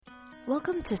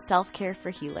Welcome to Self-Care for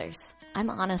Healers. I'm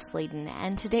Anna Sladen,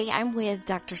 and today I'm with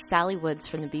Dr. Sally Woods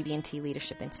from the BB&T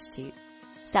Leadership Institute.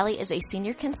 Sally is a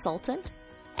senior consultant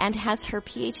and has her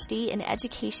PhD in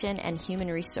Education and Human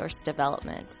Resource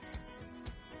Development.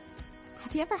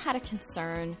 Have you ever had a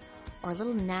concern or a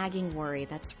little nagging worry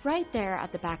that's right there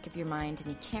at the back of your mind and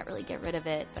you can't really get rid of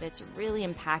it, but it's really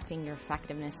impacting your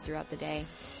effectiveness throughout the day?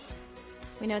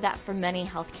 We know that for many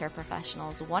healthcare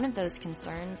professionals, one of those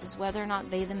concerns is whether or not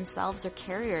they themselves are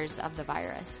carriers of the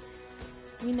virus.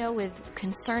 We know with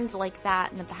concerns like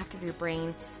that in the back of your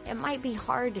brain, it might be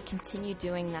hard to continue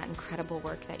doing that incredible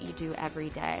work that you do every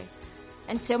day.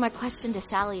 And so my question to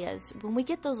Sally is, when we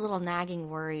get those little nagging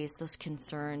worries, those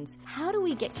concerns, how do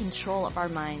we get control of our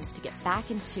minds to get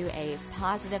back into a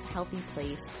positive, healthy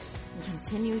place and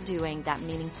continue doing that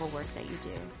meaningful work that you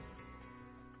do?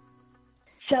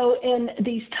 So in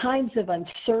these times of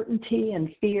uncertainty and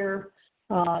fear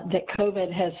that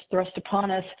COVID has thrust upon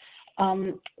us,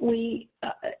 our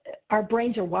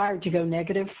brains are wired to go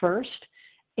negative first,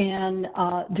 and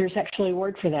there's actually a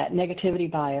word for that, negativity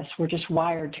bias. We're just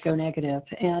wired to go negative.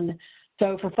 And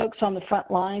so for folks on the front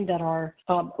line that are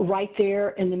right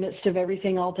there in the midst of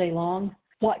everything all day long,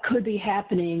 what could be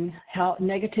happening, how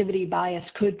negativity bias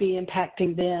could be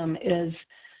impacting them is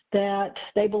that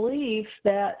they believe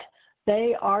that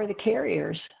they are the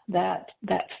carriers, that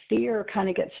fear kind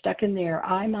of gets stuck in there.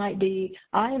 I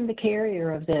am the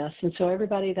carrier of this. And so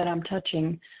everybody that I'm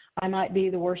touching, I might be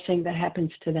the worst thing that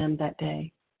happens to them that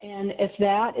day. And if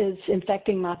that is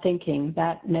infecting my thinking,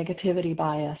 that negativity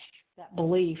bias, that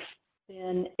belief,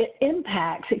 then it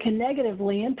can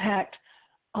negatively impact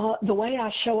the way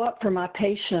I show up for my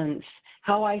patients,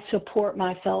 how I support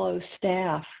my fellow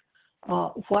staff,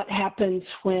 what happens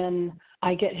when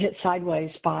I get hit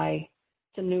sideways by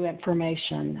some new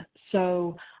information.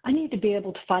 So I need to be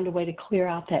able to find a way to clear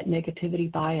out that negativity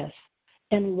bias.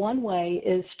 And one way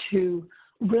is to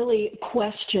really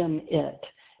question it.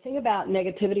 The thing about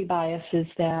negativity bias is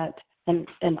that, and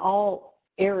all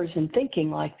errors in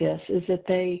thinking like this, is that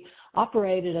they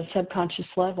operate at a subconscious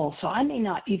level. So I may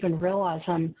not even realize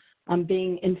I'm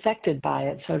being infected by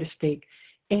it, so to speak.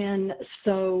 And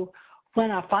so when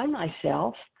I find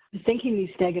myself thinking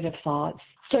these negative thoughts,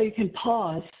 so you can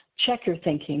pause, check your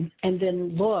thinking, and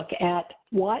then look at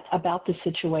what about the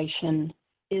situation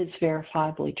is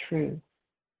verifiably true.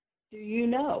 Do you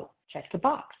know? Check the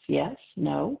box. Yes,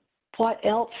 no. What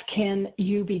else can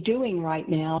you be doing right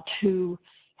now to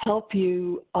help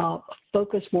you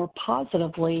focus more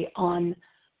positively on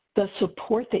the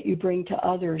support that you bring to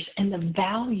others and the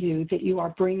value that you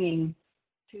are bringing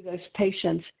to those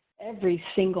patients every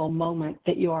single moment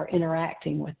that you are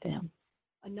interacting with them?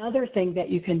 Another thing that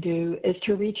you can do is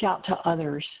to reach out to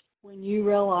others. When you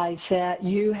realize that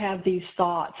you have these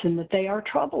thoughts and that they are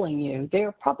troubling you, they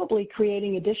are probably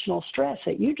creating additional stress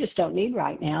that you just don't need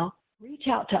right now, reach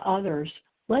out to others.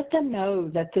 Let them know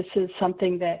that this is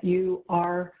something that you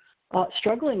are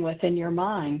struggling with in your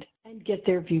mind and get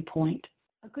their viewpoint.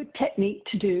 A good technique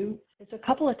to do is a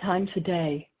couple of times a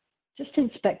day. Just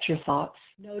inspect your thoughts.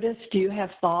 Notice, do you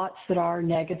have thoughts that are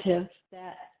negative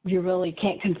that you really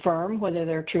can't confirm whether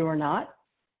they're true or not,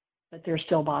 but they're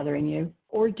still bothering you?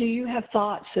 Or do you have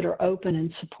thoughts that are open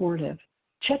and supportive?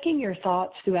 Checking your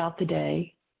thoughts throughout the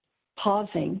day,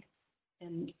 pausing,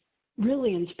 and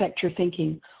really inspect your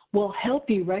thinking will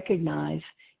help you recognize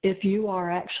if you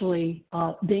are actually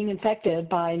being infected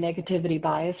by negativity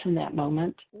bias in that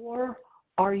moment, or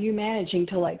are you managing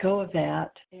to let go of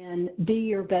that and be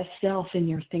your best self in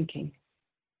your thinking?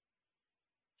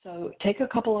 So take a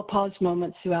couple of pause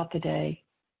moments throughout the day,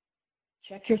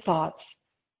 check your thoughts,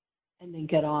 and then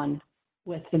get on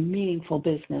with the meaningful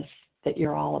business that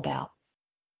you're all about.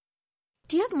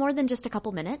 Do you have more than just a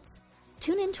couple minutes?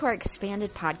 Tune into our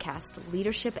expanded podcast,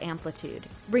 Leadership Amplitude,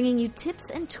 bringing you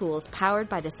tips and tools powered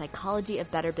by the psychology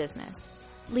of better business.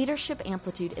 Leadership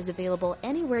Amplitude is available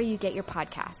anywhere you get your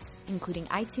podcasts, including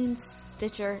iTunes,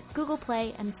 Stitcher, Google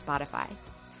Play, and Spotify.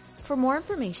 For more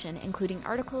information, including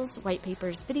articles, white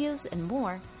papers, videos, and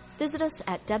more, visit us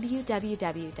at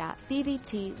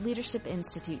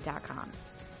www.bbtleadershipinstitute.com.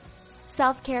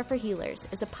 Self-Care for Healers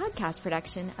is a podcast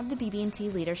production of the BB&T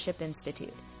Leadership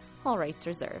Institute. All rights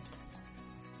reserved.